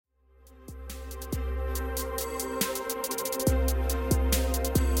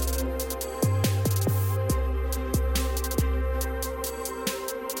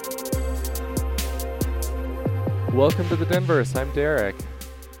welcome to the Denverse. I'm Derek.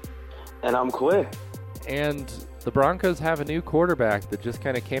 And I'm Quay. And the Broncos have a new quarterback that just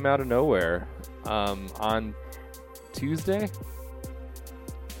kind of came out of nowhere on Tuesday.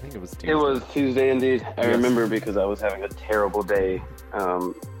 I think it was Tuesday. It was Tuesday indeed. I remember because I was having a terrible day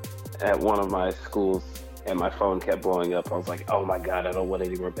at one of my schools and my phone kept blowing up. I was like, oh my God, I don't want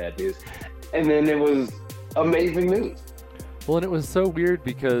any more bad news. And then it was amazing news. Well, and it was so weird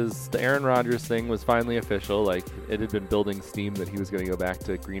because the Aaron Rodgers thing was finally official. Like, it had been building steam that he was going to go back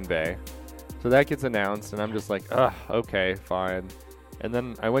to Green Bay. So that gets announced, and I'm just like, ugh, okay, fine. And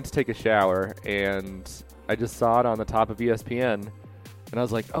then I went to take a shower, and I just saw it on the top of ESPN, and I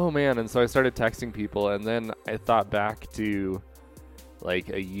was like, oh, man. And so I started texting people, and then I thought back to, like,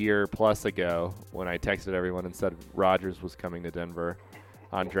 a year plus ago when I texted everyone and said Rodgers was coming to Denver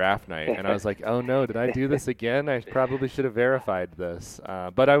on draft night. And I was like, oh, no, did I do this again? I probably should have verified this.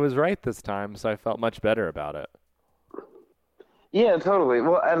 But I was right this time, so I felt much better about it. Yeah, totally.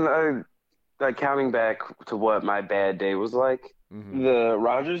 Well, and like counting back to what my bad day was like, the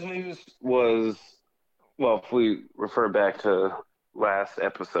Rodgers news was, well, if we refer back to last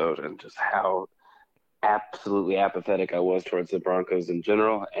episode and just how absolutely apathetic I was towards the Broncos in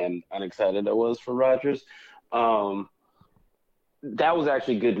general and unexcited I was for Rodgers, that was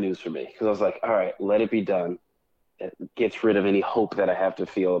actually good news for me because I was like, all right, let it be done. It gets rid of any hope that I have to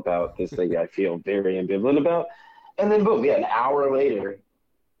feel about this thing I feel very ambivalent about. And then, boom, an hour later,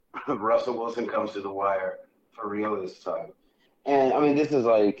 Russell Wilson comes to the wire for real this time. And, I mean, this is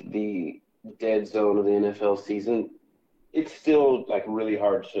like the dead zone of the NFL season. It's still, like, really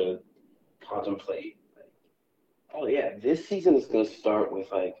hard to contemplate. Like, oh, yeah, this season is going to start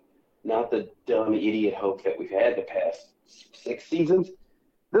with, like, not the dumb idiot hope that we've had the past 6 seasons.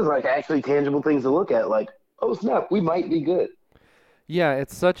 There's like actually tangible things to look at. Like, oh snap, we might be good. Yeah,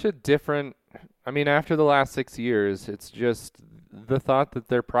 it's such a different. I mean, after the last 6 years, it's just the thought that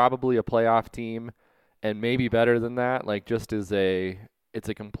they're probably a playoff team, and maybe better than that. Like, just it's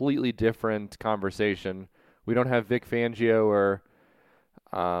a completely different conversation. We don't have Vic Fangio or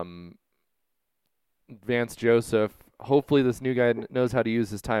Vance Joseph. Hopefully this new guy knows how to use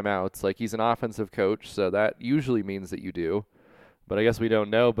his timeouts. Like, he's an offensive coach, so that usually means that you do. But I guess we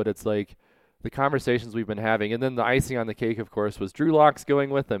don't know. But it's like the conversations we've been having. And then the icing on the cake, of course, was Drew Lock's going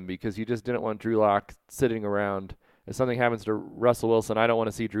with him because you just didn't want Drew Lock sitting around. If something happens to Russell Wilson, I don't want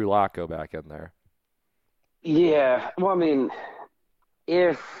to see Drew Lock go back in there. Yeah. Well, I mean,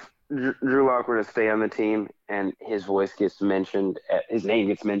 if Drew Lock were to stay on the team and his his name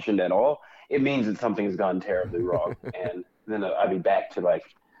gets mentioned at all, it means that something has gone terribly wrong. And then I'd be back to, like,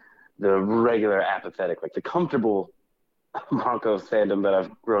 the regular apathetic, like the comfortable Broncos fandom that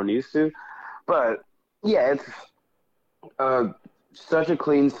I've grown used to. But, yeah, it's such a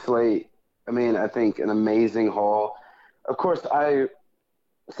clean slate. I mean, I think an amazing haul. Of course,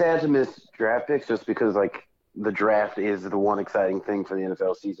 sad to miss draft picks just because, like, the draft is the one exciting thing for the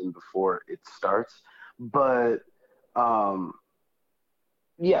NFL season before it starts. But,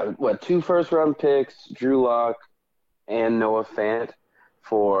 yeah, 2 first-round picks, Drew Lock and Noah Fant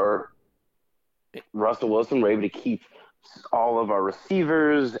for Russell Wilson. We're able to keep all of our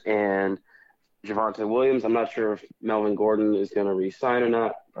receivers and Javonte Williams. I'm not sure if Melvin Gordon is going to re-sign or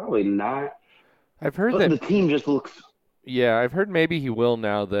not. Probably not. I've heard but that the team just looks. Yeah, I've heard maybe he will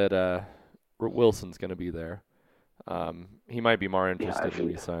now that Wilson's going to be there. He might be more interested in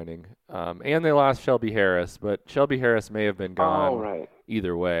re-signing. And they lost Shelby Harris, but Shelby Harris may have been gone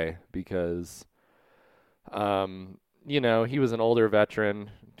either way because, he was an older veteran,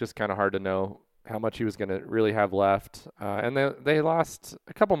 just kind of hard to know how much he was going to really have left. And they lost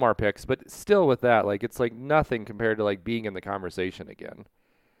a couple more picks, but still with that, like, it's like nothing compared to, like, being in the conversation again.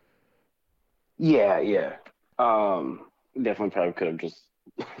 Yeah. Definitely probably could have just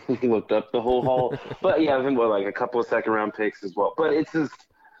looked up the whole haul. But, yeah, I think, like a couple of second-round picks as well. But it's just,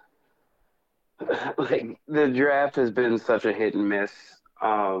 like, the draft has been such a hit and miss,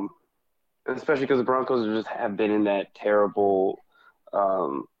 especially because the Broncos just have been in that terrible,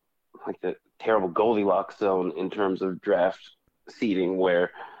 the terrible Goldilocks zone in terms of draft seeding,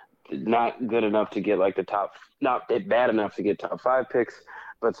 where not good enough to get like not bad enough to get top 5 picks,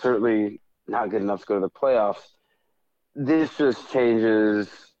 but certainly not good enough to go to the playoffs. This just changes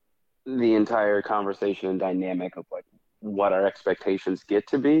the entire conversation and dynamic of, like, what our expectations get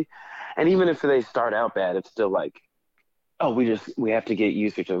to be. And even if they start out bad, it's still like, oh, we have to get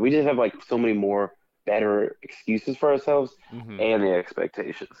used to each other. We just have, like, so many more better excuses for ourselves and the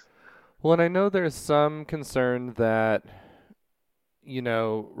expectations. Well, and I know there's some concern that,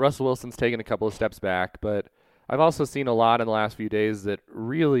 Russell Wilson's taken a couple of steps back, but I've also seen a lot in the last few days that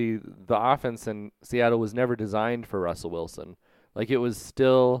really the offense in Seattle was never designed for Russell Wilson. Like it was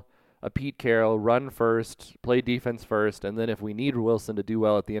still a Pete Carroll run first, play defense first, and then if we need Wilson to do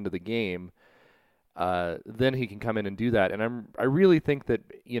well at the end of the game, then he can come in and do that. And I really think that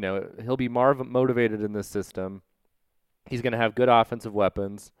he'll be more motivated in this system. He's going to have good offensive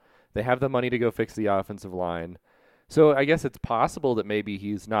weapons. They have the money to go fix the offensive line. So I guess it's possible that maybe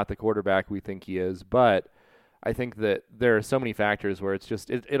he's not the quarterback we think he is, but I think that there are so many factors where it's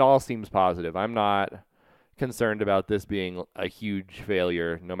just it all seems positive. I'm not concerned about this being a huge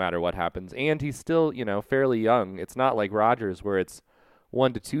failure no matter what happens. And he's still, fairly young. It's not like Rodgers where it's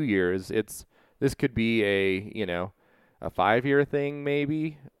 1 to 2 years. This could be a 5-year thing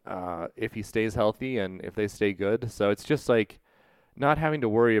maybe, if he stays healthy and if they stay good. So it's just like not having to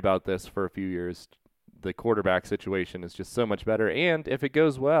worry about this for a few years. The quarterback situation is just so much better. And if it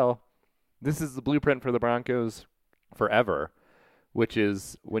goes well, this is the blueprint for the Broncos forever, which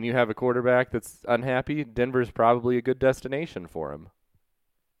is when you have a quarterback that's unhappy, Denver's probably a good destination for him.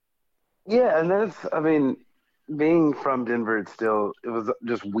 Yeah, and I mean, being from Denver, it was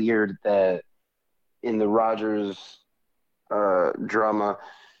just weird that in the Rodgers drama,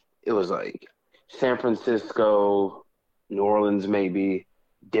 it was like San Francisco, New Orleans, maybe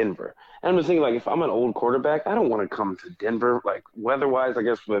Denver. And I'm just thinking, like, if I'm an old quarterback, I don't want to come to Denver. Like, weather-wise, I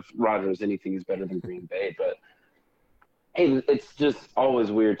guess with Rodgers, anything is better than Green Bay. But hey, it's just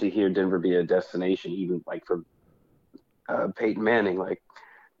always weird to hear Denver be a destination, even like for Peyton Manning. Like,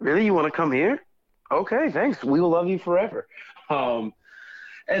 really, you want to come here? Okay, thanks. We will love you forever. And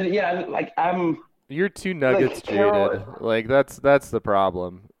yeah, like You're too Nuggets like jaded. Like that's the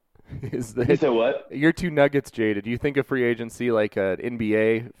problem. Is You that said what? you're too Nuggets jaded. You think of free agency like an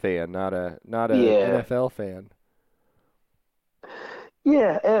NBA fan, not a Yeah, NFL fan.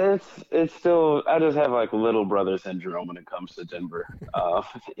 yeah. It's still. I just have like little brother syndrome when it comes to Denver,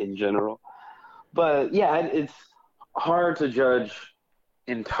 in general. But yeah, it's hard to judge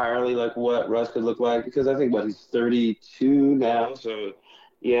entirely like what Russ could look like because I think he's 32 now, so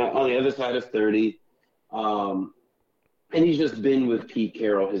yeah, on the other side of 30, um, and he's just been with Pete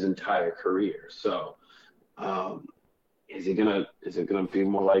Carroll his entire career. So um, is it gonna be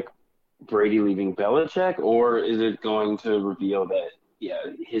more like Brady leaving Belichick, or is it going to reveal that yeah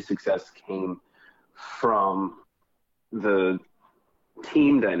his success came from the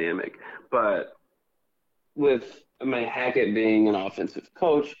team dynamic? But with Hackett being an offensive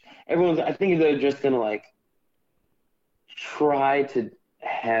coach, I think they're just gonna like try to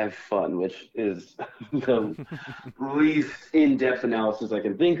have fun, which is the least in-depth analysis I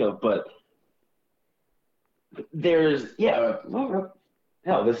can think of. But well,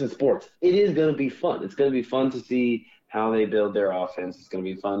 hell, this is sports. It is gonna be fun. It's gonna be fun to see how they build their offense. It's gonna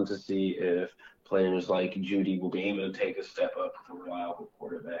be fun to see if players like Judy will be able to take a step up with a reliable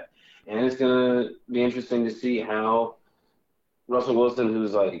quarterback. And it's going to be interesting to see how Russell Wilson,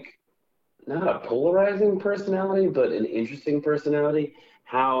 who's like not a polarizing personality, but an interesting personality,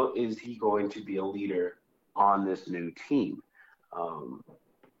 how is he going to be a leader on this new team? Um,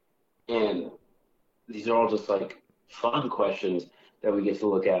 and these are all just like fun questions that we get to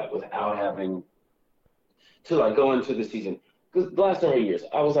look at without having to like go into the season. Because the last several years,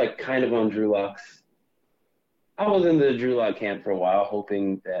 I was like kind of on Drew Lock's. I was in the Drew Lock camp for a while,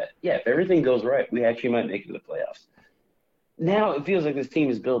 hoping that yeah, if everything goes right, we actually might make it to the playoffs. Now it feels like this team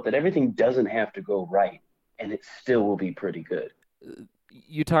is built that everything doesn't have to go right, and it still will be pretty good.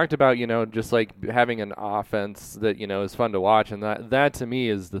 You talked about, just like having an offense that, is fun to watch, and that to me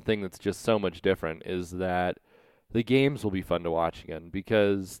is the thing that's just so much different is that the games will be fun to watch again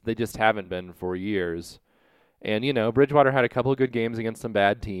because they just haven't been for years. And, Bridgewater had a couple of good games against some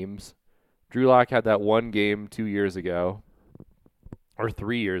bad teams. Drew Lock had that one game 2 years ago, or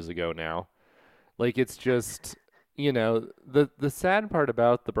 3 years ago now. Like, it's just, the sad part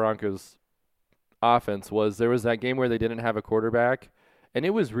about the Broncos offense was there was that game where they didn't have a quarterback, and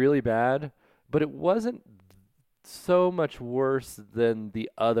it was really bad, but it wasn't so much worse than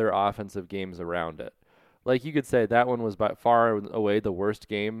the other offensive games around it. Like, you could say that one was by far away the worst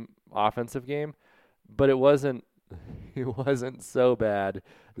offensive game, but it wasn't so bad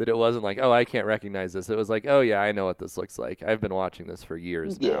that it wasn't like, oh, I can't recognize this. It was like, oh, yeah, I know what this looks like. I've been watching this for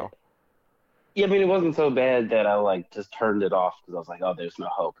years Yeah. now. Yeah, I mean, it wasn't so bad that I like just turned it off because I was like, "Oh, there's no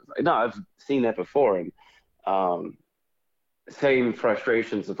hope." It's like, no, I've seen that before, and um, same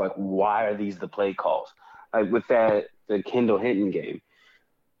frustrations of like, why are these the play calls? Like with the Kendall Hinton game,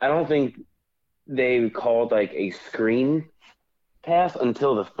 I don't think they called like a screen pass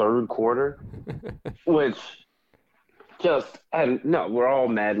until the third quarter, which just I no, we're all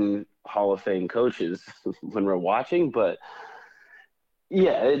Madden Hall of Fame coaches when we're watching, but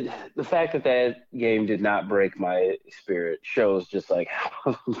yeah, the fact that that game did not break my spirit shows just like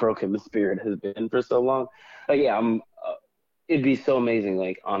how broken the spirit has been for so long. Like, yeah, it'd be so amazing,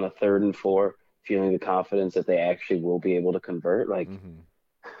 like on a 3rd and 4, feeling the confidence that they actually will be able to convert. Like, Hmm.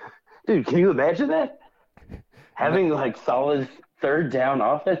 dude, can you imagine that? And Having like solid third down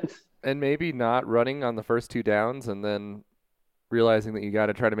offense? and maybe not running on the first two downs and then realizing that you got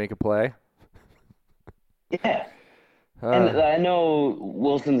to try to make a play. Yeah. And Uh, I know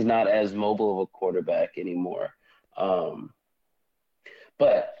Wilson's not as mobile of a quarterback anymore. Um,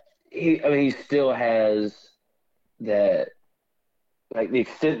 but I mean, he still has that, like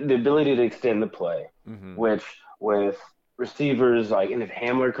the ability to extend the play, hmm. which with receivers, like, and if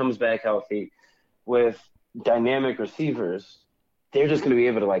Hamler comes back healthy, with dynamic receivers, they're just going to be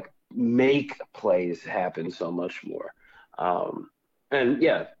able to like make plays happen so much more. Um, and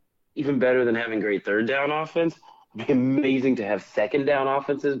yeah, even better than having great third down offense. It'd be amazing to have second down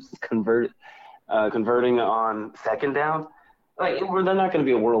offenses converting on second down. Like, they're not going to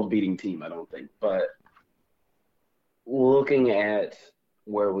be a world beating team, I don't think. But looking at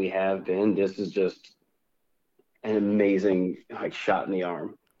where we have been, this is just an amazing like shot in the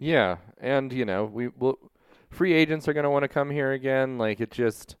arm. Yeah, and we will. Free agents are going to want to come here again. Like it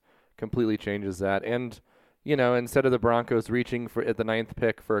just completely changes that. And instead of the Broncos reaching for at the ninth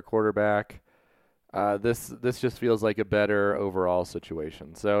pick for a quarterback, this just feels like a better overall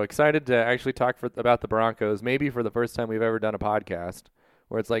situation. So excited to actually talk about the Broncos. Maybe for the first time we've ever done a podcast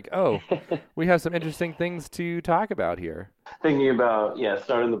where it's like, oh, we have some interesting things to talk about here. Thinking about, yeah,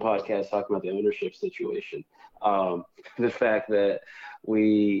 starting the podcast talking about the ownership situation. The fact that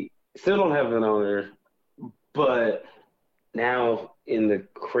we still don't have an owner, but now in the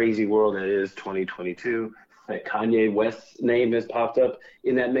crazy world that is 2022, that Kanye West's name has popped up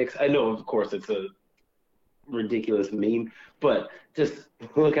in that mix. I know, of course, it's a ridiculous meme, but just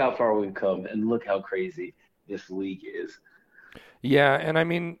look how far we've come and look how crazy this league is. Yeah, and I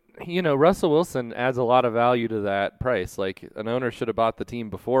mean, Russell Wilson adds a lot of value to that price. Like an owner should have bought the team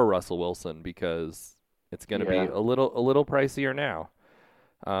before Russell Wilson because it's going to be Yeah. a little pricier now.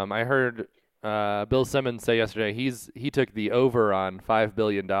 I heard Bill Simmons say yesterday he took the over on $5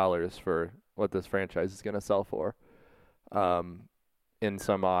 billion for what this franchise is going to sell for um, in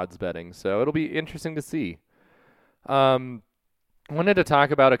some odds betting. So it'll be interesting to see. Um, I wanted to talk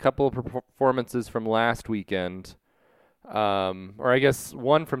about a couple of performances from last weekend, or I guess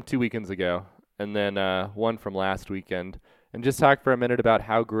one from 2 weekends ago, and then one from last weekend, and just talk for a minute about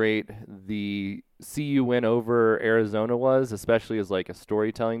how great the CU win over Arizona was, especially as like a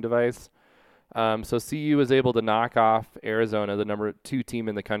storytelling device. So CU was able to knock off Arizona, the number 2 team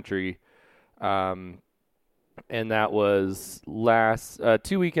in the country, um, and that was last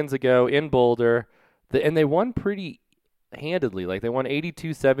 2 weekends ago in Boulder. And they won pretty handedly. Like they won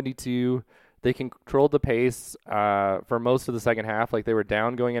 82-72. They controlled the pace for most of the second half. Like they were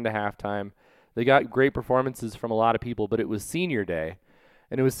down going into halftime. They got great performances from a lot of people, but it was senior day.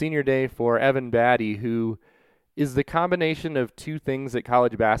 And it was senior day for Evan Batty, who is the combination of two things that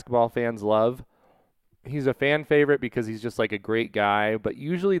college basketball fans love. He's a fan favorite because he's just like a great guy, but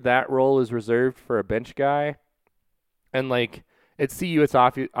usually that role is reserved for a bench guy. And like at CU, it's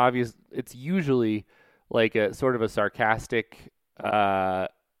obvious. It's usually like a sort of a sarcastic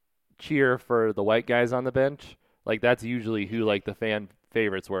cheer for the white guys on the bench. Like that's usually who like the fan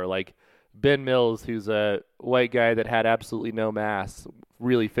favorites were. Like Ben Mills, who's a white guy that had absolutely no mass,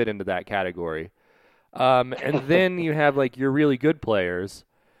 really fit into that category. And then you have like your really good players.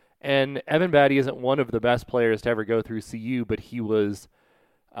 And Evan Batty isn't one of the best players to ever go through CU, but he was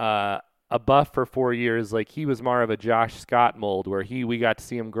a buff for 4 years. Like he was more of a Josh Scott mold, where we got to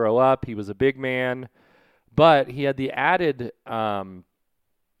see him grow up. He was a big man, but he had the added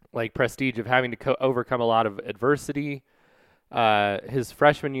like prestige of having to overcome a lot of adversity. His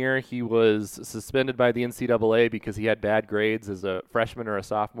freshman year, he was suspended by the NCAA because he had bad grades as a freshman or a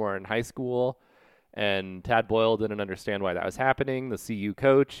sophomore in high school. And Tad Boyle didn't understand why that was happening, the CU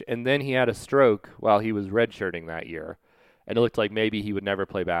coach. And then he had a stroke while he was redshirting that year. And it looked like maybe he would never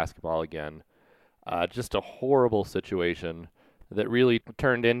play basketball again. Just a horrible situation that really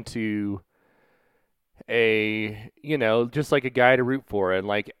turned into just like a guy to root for. And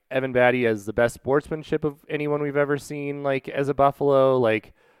like Evan Batty has the best sportsmanship of anyone we've ever seen, like as a Buffalo.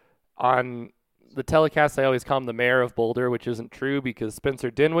 Like on the telecast, I always call him the mayor of Boulder, which isn't true because Spencer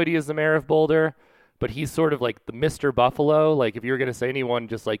Dinwiddie is the mayor of Boulder. But he's sort of like the Mr. Buffalo. Like if you're going to say anyone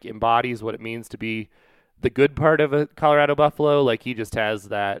just like embodies what it means to be the good part of a Colorado Buffalo, like he just has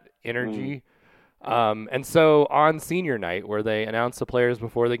that energy. And so on senior night, where they announce the players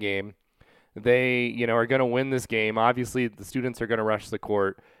before the game, they, are going to win this game. Obviously, the students are going to rush the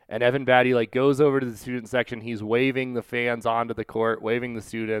court. And Evan Batty goes over to the student section. He's waving the fans onto the court, waving the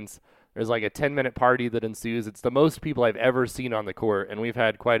students. There's a 10-minute party that ensues. It's the most people I've ever seen on the court, and we've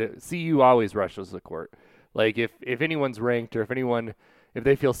had quite a CU always rushes the court. If anyone's ranked or if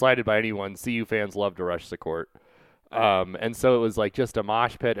they feel slighted by anyone, CU fans love to rush the court. And so it was just a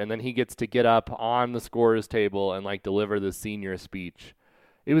mosh pit, and then he gets to get up on the scorer's table and deliver the senior speech.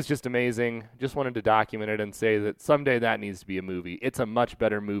 It was just amazing. Just wanted to document it and say that someday that needs to be a movie. It's a much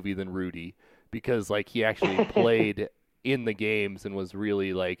better movie than Rudy because he actually played in the games and was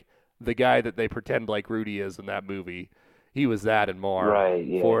really the guy that they pretend Rudy is in that movie. He was that and more Right,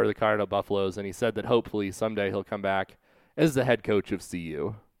 yeah. for the Cardinal Buffaloes, and he said that hopefully someday he'll come back as the head coach of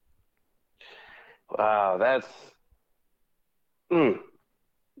CU. Wow, that's great,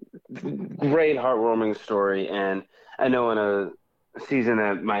 heartwarming story. And I know in a season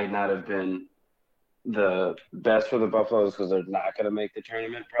that might not have been the best for the Buffaloes because they're not going to make the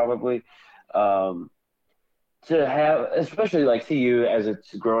tournament probably. Um, to have, especially CU as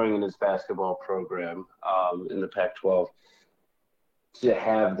it's growing in its basketball program in the Pac-12, to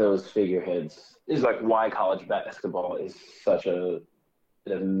have those figureheads is why college basketball is such an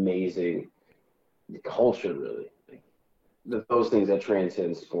amazing culture, really. Those things that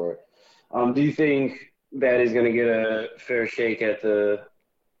transcend sport. Do you think Batty's going to get a fair shake in the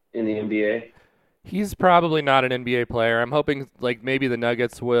NBA? He's probably not an NBA player. I'm hoping maybe the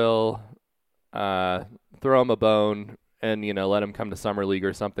Nuggets will throw him a bone and let him come to summer league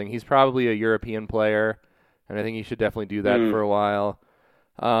or something. He's probably a European player, and I think he should definitely do that for a while.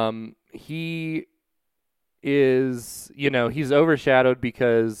 He is, he's overshadowed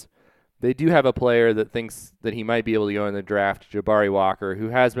because they do have a player that thinks that he might be able to go in the draft, Jabari Walker, who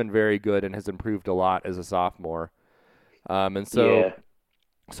has been very good and has improved a lot as a sophomore. And so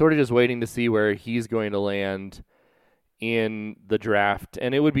sort of just waiting to see where he's going to land in the draft.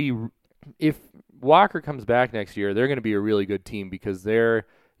 And it would be, if Walker comes back next year, they're going to be a really good team because their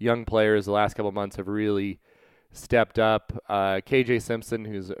young players the last couple of months have really stepped up. KJ Simpson,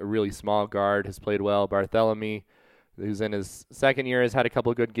 who's a really small guard, has played well. Barthélemy, who's in his second year, has had a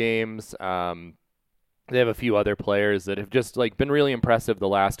couple of good games. They have a few other players that have just been really impressive the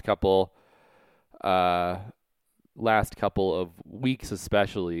last couple of weeks,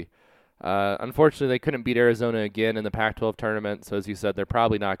 especially. Unfortunately, they couldn't beat Arizona again in the Pac-12 tournament, so as you said, they're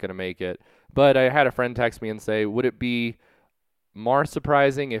probably not going to make it. But I had a friend text me and say, would it be more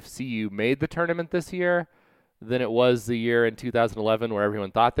surprising if CU made the tournament this year than it was the year in 2011 where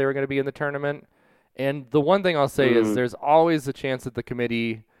everyone thought they were going to be in the tournament? And the one thing I'll say is there's always a chance that the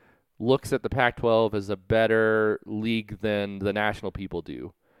committee looks at the Pac-12 as a better league than the national people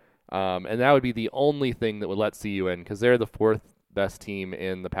do. And that would be the only thing that would let CU in because they're the fourth best team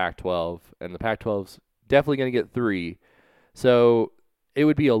in the Pac-12, and the Pac-12's definitely going to get 3. So it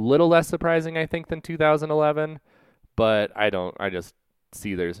would be a little less surprising, I think, than 2011, but I just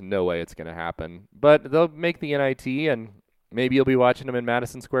see there's no way it's going to happen. But they'll make the NIT, and maybe you'll be watching them in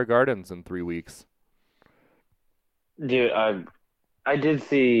Madison Square Gardens in 3 weeks. Dude, I did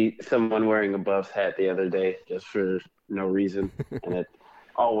see someone wearing a Buffs hat the other day just for no reason, and it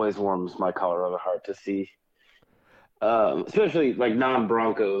always warms my Colorado heart to see, especially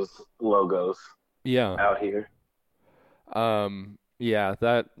non-Broncos logos. Yeah. Out here. Yeah,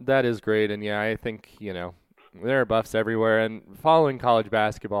 that is great, and yeah, I think there are Buffs everywhere, and following college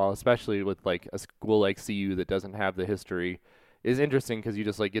basketball, especially with a school like CU that doesn't have the history, is interesting because you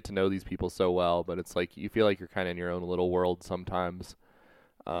just get to know these people so well, but it's you feel like you're kind of in your own little world sometimes.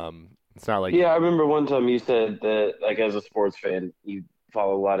 It's not Yeah, I remember one time you said that as a sports fan you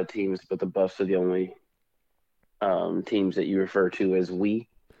follow a lot of teams, but the Buffs are the only teams that you refer to as we.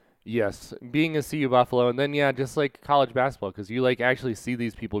 Yes, being a CU Buffalo, and then just college basketball, because you actually see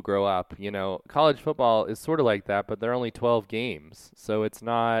these people grow up. College football is sort of like that, but they're only 12 games, so it's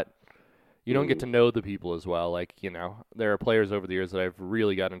not. You don't get to know the people as well. There are players over the years that I've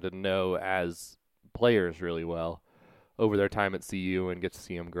really gotten to know as players really well over their time at CU and get to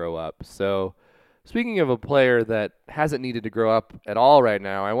see them grow up. So, speaking of a player that hasn't needed to grow up at all right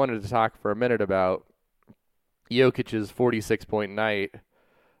now, I wanted to talk for a minute about Jokic's 46-point night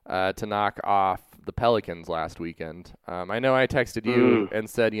to knock off the Pelicans last weekend. I know I texted you and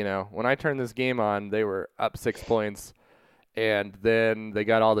said, when I turned this game on, they were up 6 points, and then they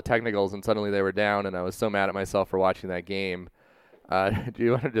got all the technicals, and suddenly they were down, and I was so mad at myself for watching that game. Do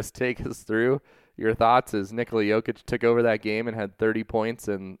you want to just take us through your thoughts as Nikola Jokic took over that game and had 30 points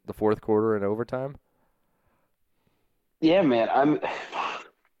in the fourth quarter and overtime? Yeah, man.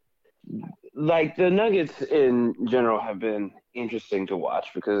 like the Nuggets in general have been interesting to watch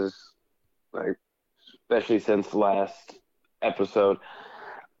because, like, especially since the last episode,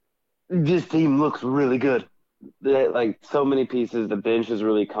 this team looks really good. Like so many pieces, the bench has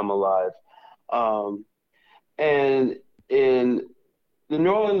really come alive. Um, and in the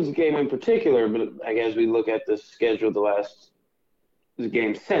New Orleans game in particular, but I guess we look at the schedule the last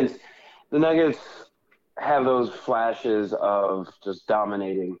game since, the Nuggets have those flashes of just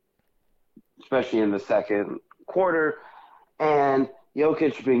dominating, especially in the second quarter, and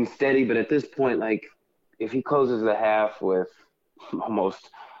Jokic being steady. But at this point, like if he closes the half with almost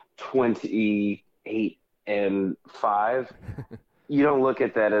 28-5, you don't look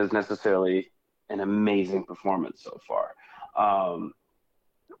at that as necessarily an amazing performance so far. Um,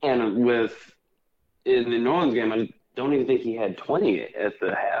 and with in the New Orleans game, I don't even think he had 20 at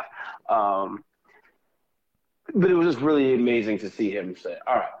the half. Um, but it was just really amazing to see him say,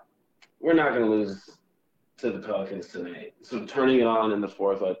 "All right, we're not going to lose to the Pelicans tonight." So turning it on in the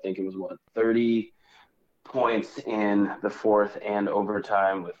fourth, I think it was 30 points in the fourth and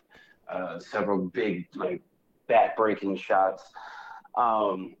overtime with several big like back-breaking shots.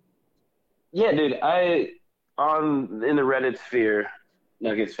 Um, yeah, dude, I on in the Reddit sphere,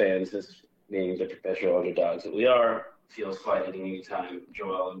 Nuggets fans, this being the professional underdogs that we are, feels slighted anytime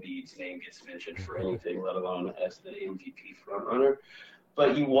Joel Embiid's name gets mentioned for anything, let alone as the MVP frontrunner.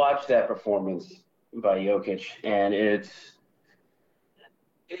 But you watch that performance by Jokic, and it's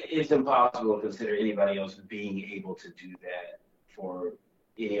impossible to consider anybody else being able to do that for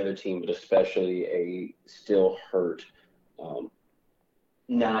any other team, but especially a still hurt, um,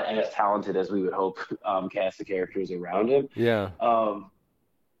 not as talented as we would hope cast of characters around him. Yeah. Um,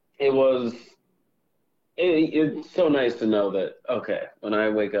 it was it's so nice to know that okay, when I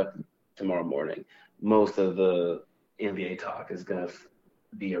wake up tomorrow morning, most of the NBA talk is gonna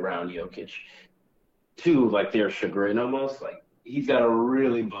be around Jokic to like their chagrin almost. Like he's got to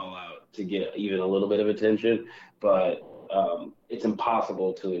really ball out to get even a little bit of attention, but it's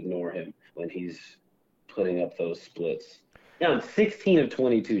impossible to ignore him when he's putting up those splits. Now, 16 of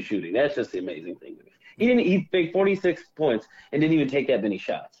 22 shooting. That's just the amazing thing to me. He made 46 points and didn't even take that many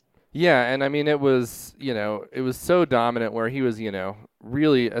shots. Yeah, and I mean it was, it was so dominant where he was,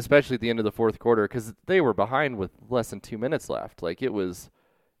 really, especially at the end of the fourth quarter, because they were behind with less than 2 minutes left. Like it was,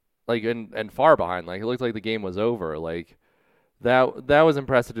 like, and far behind. Like it looked like the game was over. Like that was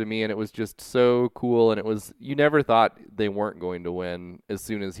impressive to me, and it was just so cool. And it was, you never thought they weren't going to win as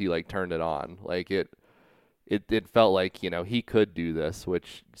soon as he like turned it on. Like it felt like he could do this,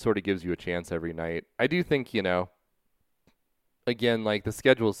 which sort of gives you a chance every night. I do think again, like the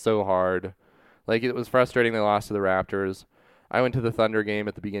schedule's so hard. Like it was frustrating they lost to the Raptors. I went to the Thunder game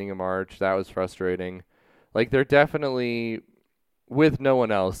at the beginning of March. That was frustrating. Like they're definitely with no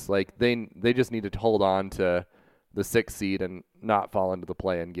one else. Like they just need to hold on to the 6th seed and not fall into the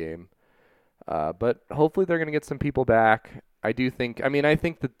play-in game. But hopefully they're going to get some people back. I do think. I mean, I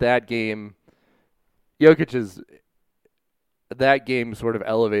think that game, that game sort of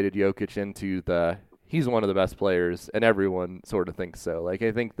elevated Jokic into he's one of the best players, and everyone sort of thinks so. Like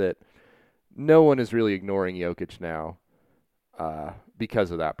I think that no one is really ignoring Jokic now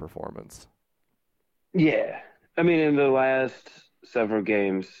because of that performance. Yeah. I mean, in the last several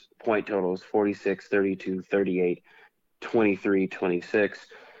games, point totals 46, 32, 38, 23, 26.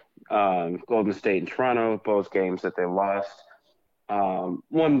 Golden State and Toronto, both games that they lost.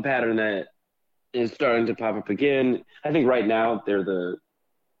 One pattern that is starting to pop up again. I think right now they're the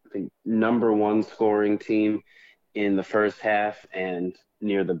number one scoring team in the first half and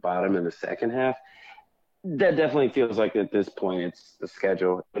near the bottom in the second half. That definitely feels like at this point it's the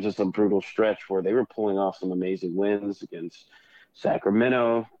schedule. It's just a brutal stretch where they were pulling off some amazing wins against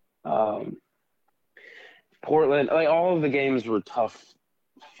Sacramento, Portland. Like all of the games were tough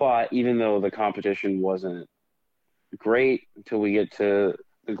fought, even though the competition wasn't great until we get to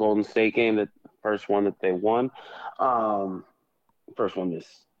the Golden State game, the first one that they won, first one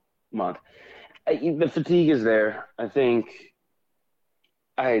this month. The fatigue is there. I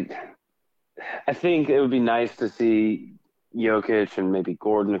I think it would be nice to see Jokic and maybe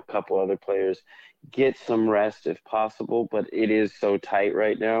Gordon, a couple other players, get some rest if possible. But it is so tight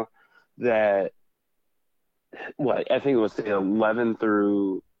right now that I think it was the 11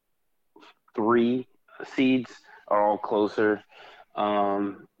 through 3 seeds are all closer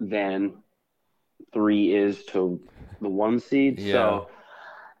than 3 is to the 1 seed. Yeah. So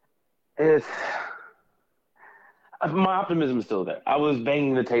it's my optimism is still there. I was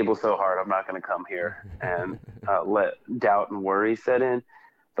banging the table so hard. I'm not going to come here and let doubt and worry set in.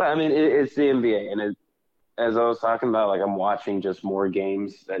 But I mean, it's the NBA, and as I was talking about, like I'm watching just more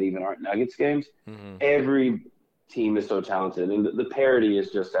games that even aren't Nuggets games. Hmm. Every team is so talented, and the parity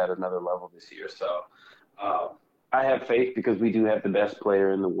is just at another level this year. So um, I have faith because we do have the best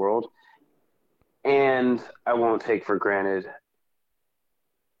player in the world, and I won't take for granted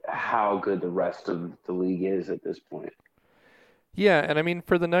how good the rest of the league is at this point. Yeah, and I mean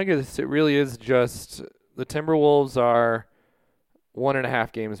for the Nuggets, it really is just the Timberwolves are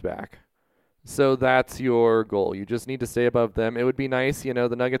 1.5 games back. So that's your goal. You just need to stay above them. It would be nice, the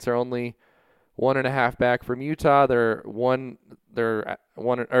Nuggets are only 1.5 back from Utah. They're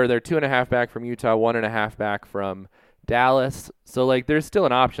 2.5 back from Utah, 1.5 back from Dallas. So like there's still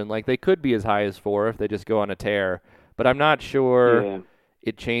an option. Like they could be as high as 4 if they just go on a tear. But I'm not sure Yeah,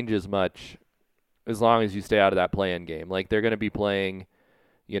 it changes much as long as you stay out of that play-in game. Like they're going to be playing,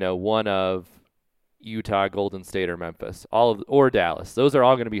 one of Utah, Golden State, or Memphis, or Dallas. Those are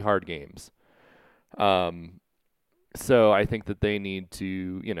all going to be hard games. Um, so I think that they need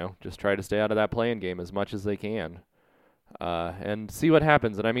to, just try to stay out of that play-in game as much as they can, and see what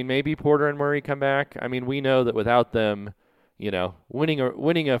happens. And I mean, maybe Porter and Murray come back. I mean, we know that without them,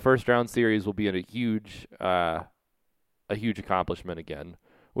 winning a first-round series will be a huge accomplishment again,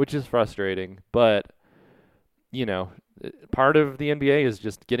 which is frustrating. But you know, part of the NBA is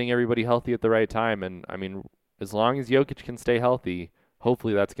just getting everybody healthy at the right time. And I mean, as long as Jokic can stay healthy,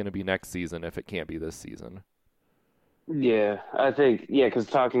 hopefully that's going to be next season if it can't be this season. yeah, I think because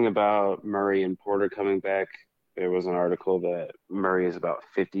talking about Murray and Porter coming back, there was an article that Murray is about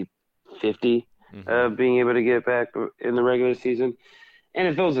 50-50 Hmm. being able to get back in the regular season. And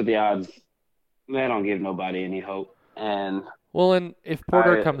if those are the odds, they don't give nobody any hope. And Well, and if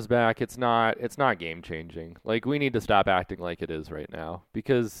Porter I, comes back, it's not game changing. Like we need to stop acting like it is right now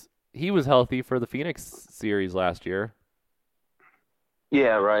because he was healthy for the Phoenix series last year.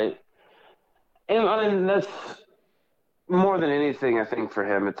 yeah, right. And I mean, that's more than anything, I think for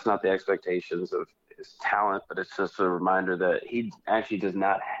him, it's not the expectations of his talent, but it's just a reminder that he actually does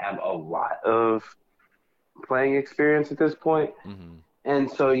not have a lot of playing experience at this point. Hmm. And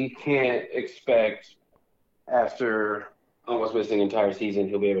so you can't expect after almost missing an entire season,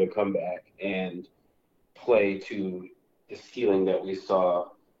 he'll be able to come back and play to the ceiling that we saw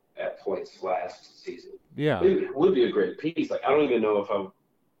at points last season. Yeah. It would be a great piece. Like I don't even know if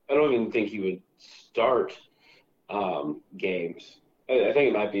I don't even think he would start games. I think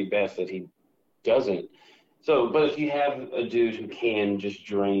it might be best that he doesn't. So, but if you have a dude who can just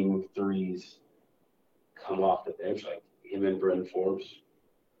drain threes, come off the bench like him and Bryn Forbes,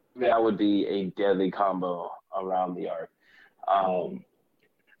 that would be a deadly combo around the arc. Um,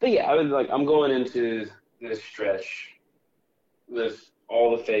 but yeah, I'm going into this stretch with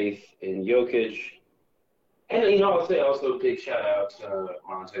all the faith in Jokic. And I'll say also a big shout out to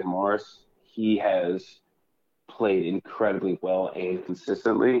Monte Morris. He has played incredibly well and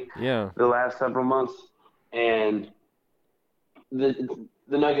consistently Yeah. the last several months. And the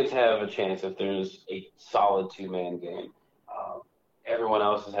Nuggets have a chance if there's a solid two-man game. Everyone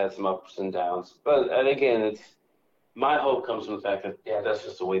else has had some ups and downs, but and again, it's my hope comes from the fact that that's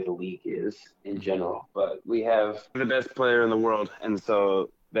just the way the league is in Hmm. general. But we have the best player in the world, and so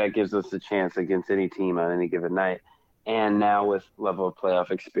that gives us a chance against any team on any given night. And now with level of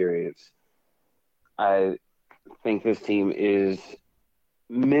playoff experience, I think this team is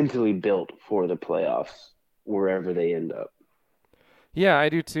mentally built for the playoffs wherever they end up. Yeah, I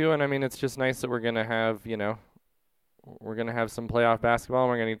do too. And I mean, it's just nice that we're gonna have some playoff basketball. And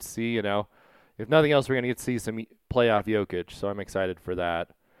we're gonna get to see, if nothing else, we're gonna get to see some playoff Jokic. So I'm excited for that.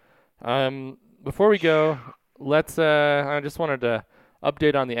 Before we go, let's. I just wanted to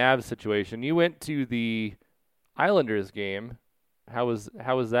update on the Avs situation. You went to the Islanders game. How was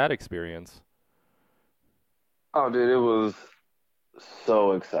that experience? Oh, dude, it was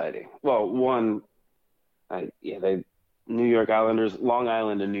so exciting. Well, one, they New York Islanders, Long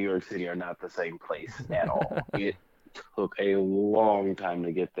Island and New York City are not the same place at all. It took a long time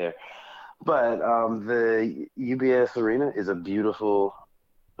to get there. But the UBS Arena is a beautiful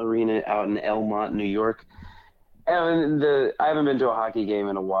arena out in Elmont, New York. And I haven't been to a hockey game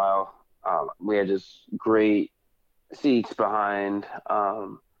in a while. We had just great seats behind,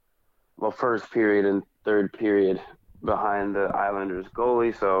 first period and third period behind the Islanders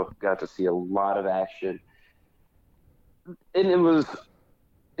goalie, so got to see a lot of action. And it was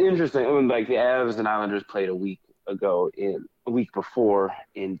interesting. I mean, like the Avs and Islanders played a week before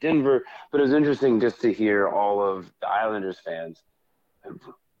in Denver, but it was interesting just to hear all of the Islanders fans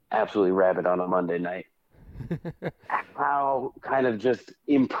absolutely rabid on a Monday night. How kind of just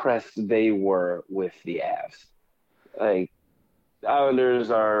impressed they were with the Avs. Like the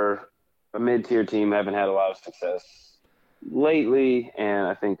Islanders are. a mid-tier team, haven't had a lot of success lately, and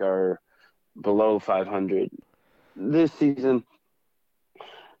I think are below 500 this season.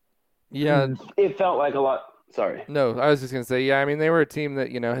 Yeah, It felt like a lot. Sorry. no, I was just gonna say, yeah. I mean, they were a team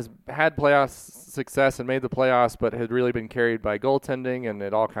that has had playoff success and made the playoffs, but had really been carried by goaltending, and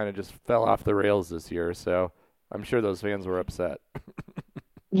it all kind of just fell off the rails this year. So I'm sure those fans were upset.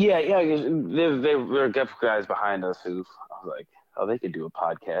 Yeah, yeah, 'cause there were a couple guys behind us who I was like, oh, they could do a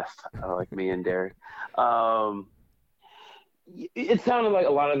podcast, like me and Derek. Um, it sounded like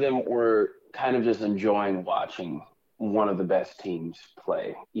a lot of them were kind of just enjoying watching one of the best teams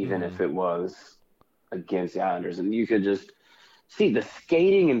play, even Hmm. if it was against the Islanders. And you could just see the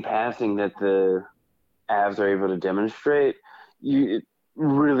skating and passing that the Avs are able to demonstrate. It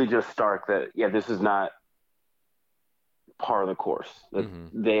really just stark that, yeah, this is not par of the course, that Hmm.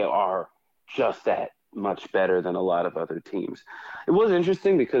 they are just that much better than a lot of other teams. It was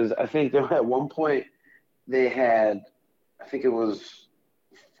interesting because I think at one point they had, I think it was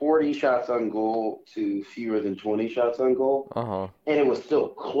 40 shots on goal to fewer than 20 shots on goal, Uh huh. and it was still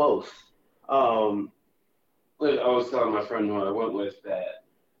close. Um, I was telling my friend who I went with that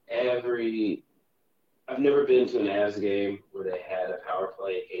every I've never been to an Avs game where they had a power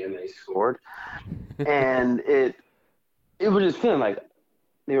play and they scored, and it was just feeling like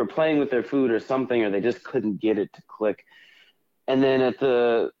they were playing with their food or something, or they just couldn't get it to click. And then at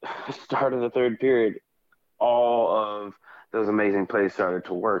the start of the third period, all of those amazing plays started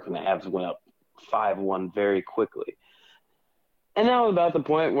to work, and the Avs went up 5-1 very quickly. And now about the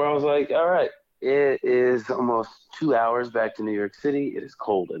point where I was like, all right, it is almost 2 hours back to New York City. It is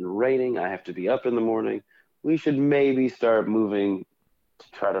cold and raining. I have to be up in the morning. We should maybe start moving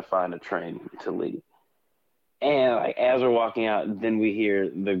to try to find a train to leave. And like as we're walking out, then we hear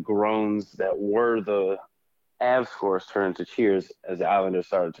the groans that were the Avs scores turn into cheers as the Islanders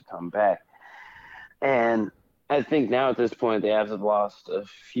started to come back. And I think now at this point, the Avs have lost a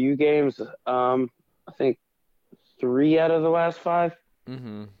few games. I think 3 out of the last 5.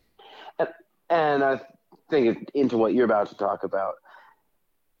 Hmm. And, and I think into what you're about to talk about,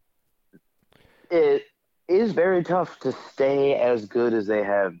 it is very tough to stay as good as they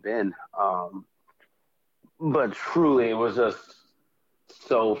have been. But truly, it was just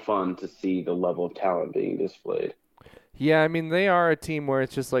so fun to see the level of talent being displayed. Yeah, I mean, they are a team where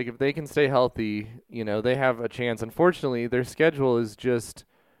it's just like if they can stay healthy, they have a chance. Unfortunately, their schedule is just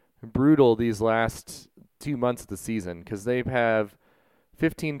brutal these last 2 months of the season because they have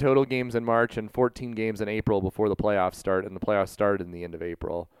 15 total games in March and 14 games in April before the playoffs start, and the playoffs start in the end of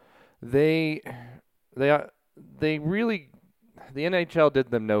April. They, they, they really, the NHL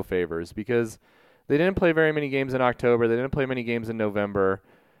did them no favors because they didn't play very many games in October. They didn't play many games in November.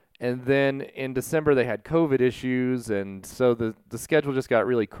 And then in December they had COVID issues, and so the schedule just got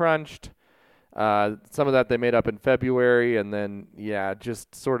really crunched. Some of that they made up in February, and then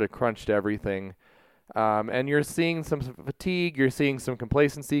just sort of crunched everything. And you're seeing some fatigue, you're seeing some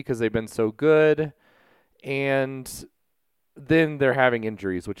complacency because they've been so good, and then they're having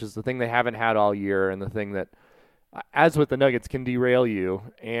injuries, which is the thing they haven't had all year, and the thing that, as with the Nuggets, can derail you.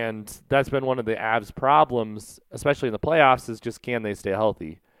 And that's been one of the Avs' problems, especially in the playoffs, is just can they stay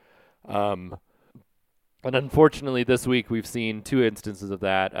healthy? Um, and unfortunately, this week we've seen two instances of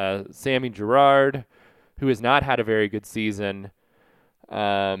that. Sammy Girard, who has not had a very good season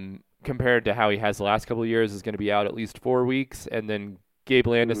compared to how he has the last couple of years, is going to be out at least 4 weeks. And then Gabe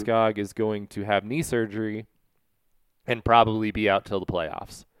Mm-hmm. Landeskog is going to have knee surgery and probably be out till the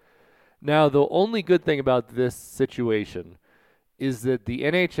playoffs. Now, the only good thing about this situation is that the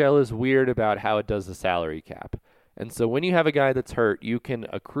NHL is weird about how it does the salary cap. And so when you have a guy that's hurt, you can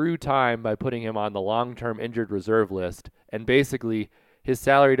accrue time by putting him on the long-term injured reserve list, and basically his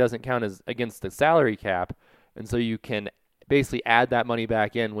salary doesn't count as against the salary cap, and so you can basically add that money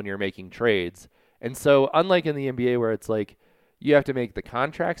back in when you're making trades. And so unlike in the NBA where it's like you have to make the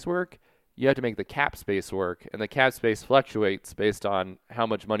contracts work, you have to make the cap space work, and the cap space fluctuates based on how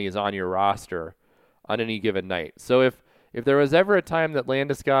much money is on your roster on any given night. So if there was ever a time that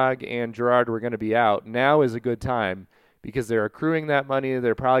Landeskog and Girard were going to be out, now is a good time because they're accruing that money.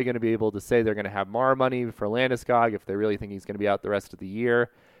 They're probably going to be able to say they're going to have more money for Landeskog if they really think he's going to be out the rest of the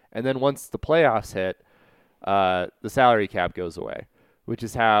year. And then once the playoffs hit, the salary cap goes away, which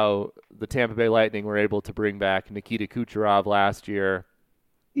is how the Tampa Bay Lightning were able to bring back Nikita Kucherov last year.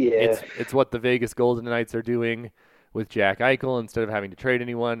 Yeah, It's what the Vegas Golden Knights are doing with Jack Eichel. Instead of having to trade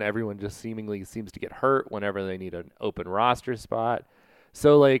anyone, everyone just seemingly seems to get hurt whenever they need an open roster spot.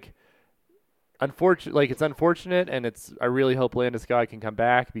 So it's unfortunate, and I really hope Landeskog can come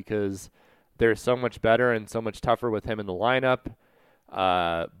back because they're so much better and so much tougher with him in the lineup.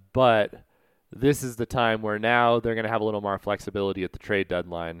 But this is the time where now they're going to have a little more flexibility at the trade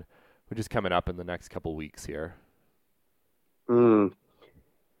deadline, which is coming up in the next couple weeks here. Mm.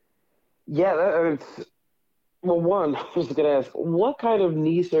 Yeah, it's well. One, I was going to ask, what kind of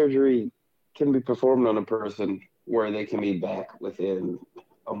knee surgery can be performed on a person where they can be back within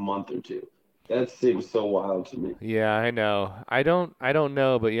a month or two? That seems so wild to me. Yeah, I know. I don't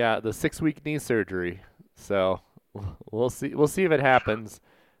know, but yeah, the 6 week knee surgery. So we'll see. We'll see if it happens.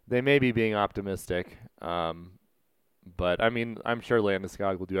 They may be being optimistic, but I mean, I'm sure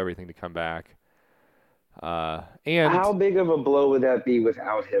Landeskog will do everything to come back. And How big of a blow would that be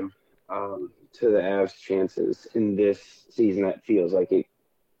without him to the Avs' chances in this season? That feels like it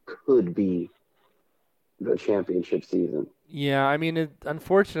could be the championship season. yeah, I mean,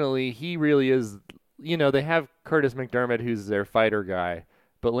 unfortunately, he really is. They have Curtis McDermott, who's their fighter guy,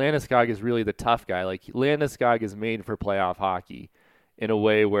 but Landeskog is really the tough guy. Like Landeskog is made for playoff hockey in a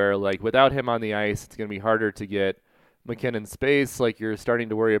way where, like, without him on the ice, it's going to be harder to get McKinnon space. Like, you're starting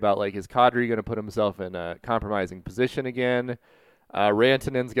to worry about, like, is Kadri going to put himself in a compromising position again?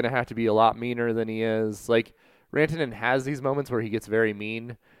 Rantanen's going to have to be a lot meaner than he is. Like, Rantanen has these moments where he gets very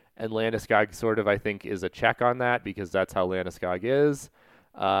mean, and Landeskog sort of, I think, is a check on that because that's how Landeskog is.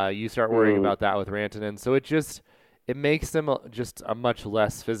 You start worrying about that with Rantanen, so it makes them just a much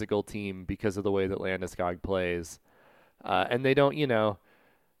less physical team because of the way that Landeskog plays. And they don't,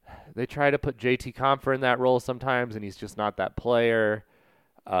 they try to put JT Compher in that role sometimes, and he's just not that player.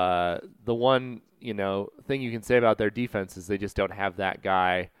 The one, thing you can say about their defense is they just don't have that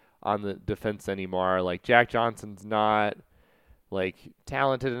guy on the defense anymore. Like Jack Johnson's not like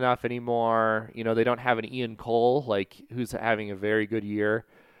talented enough anymore. They don't have an Ian Cole who's having a very good year.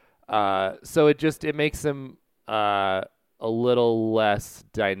 So it makes them a little less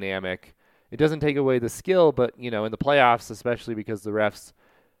dynamic. It doesn't take away the skill, but in the playoffs, especially because the refs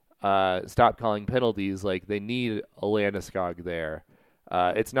stop calling penalties, like they need a Landeskog there.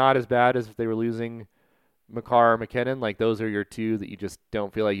 It's not as bad as if they were losing Makar or McKinnon. Like those are your two that you just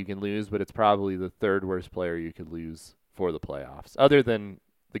don't feel like you can lose, but it's probably the third worst player you could lose for the playoffs, other than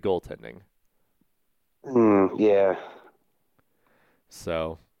the goaltending. Yeah.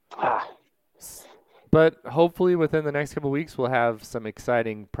 So, but hopefully within the next couple of weeks, we'll have some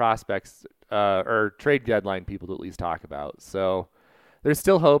exciting prospects or trade deadline people to at least talk about. So there's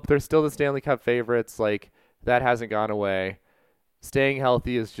still hope. There's still the Stanley Cup favorites. Like that hasn't gone away. Staying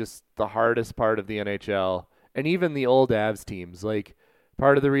healthy is just the hardest part of the NHL. And even the old Avs teams, like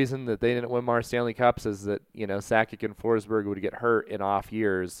part of the reason that they didn't win more Stanley Cups is that, Sakic and Forsberg would get hurt in off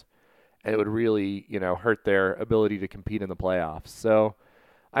years, and it would really, hurt their ability to compete in the playoffs. So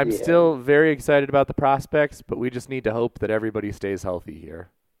I'm still very excited about the prospects, but we just need to hope that everybody stays healthy here.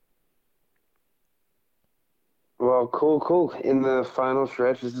 Well, cool. In the final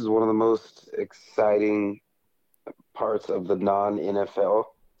stretch, this is one of the most exciting parts of the non-NFL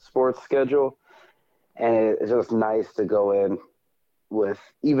sports schedule. And it's just nice to go in with,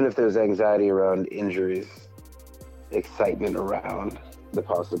 even if there's anxiety around injuries, excitement around the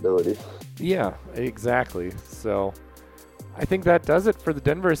possibilities. Yeah, exactly. So I think that does it for the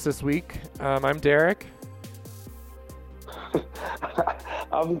Denvers this week. I'm Derek.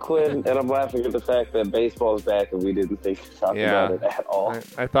 I'm Quinn, and I'm laughing at the fact that baseball's back and we didn't think to talk about it at all.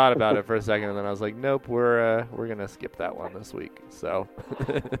 I thought about it for a second, and then I was like, nope, we're gonna skip that one this week. So,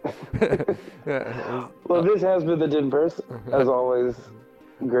 well, this has been the Denvers. As always,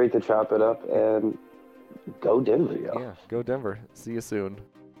 great to chop it up, and go Denver, y'all. Yeah, go Denver. See you soon.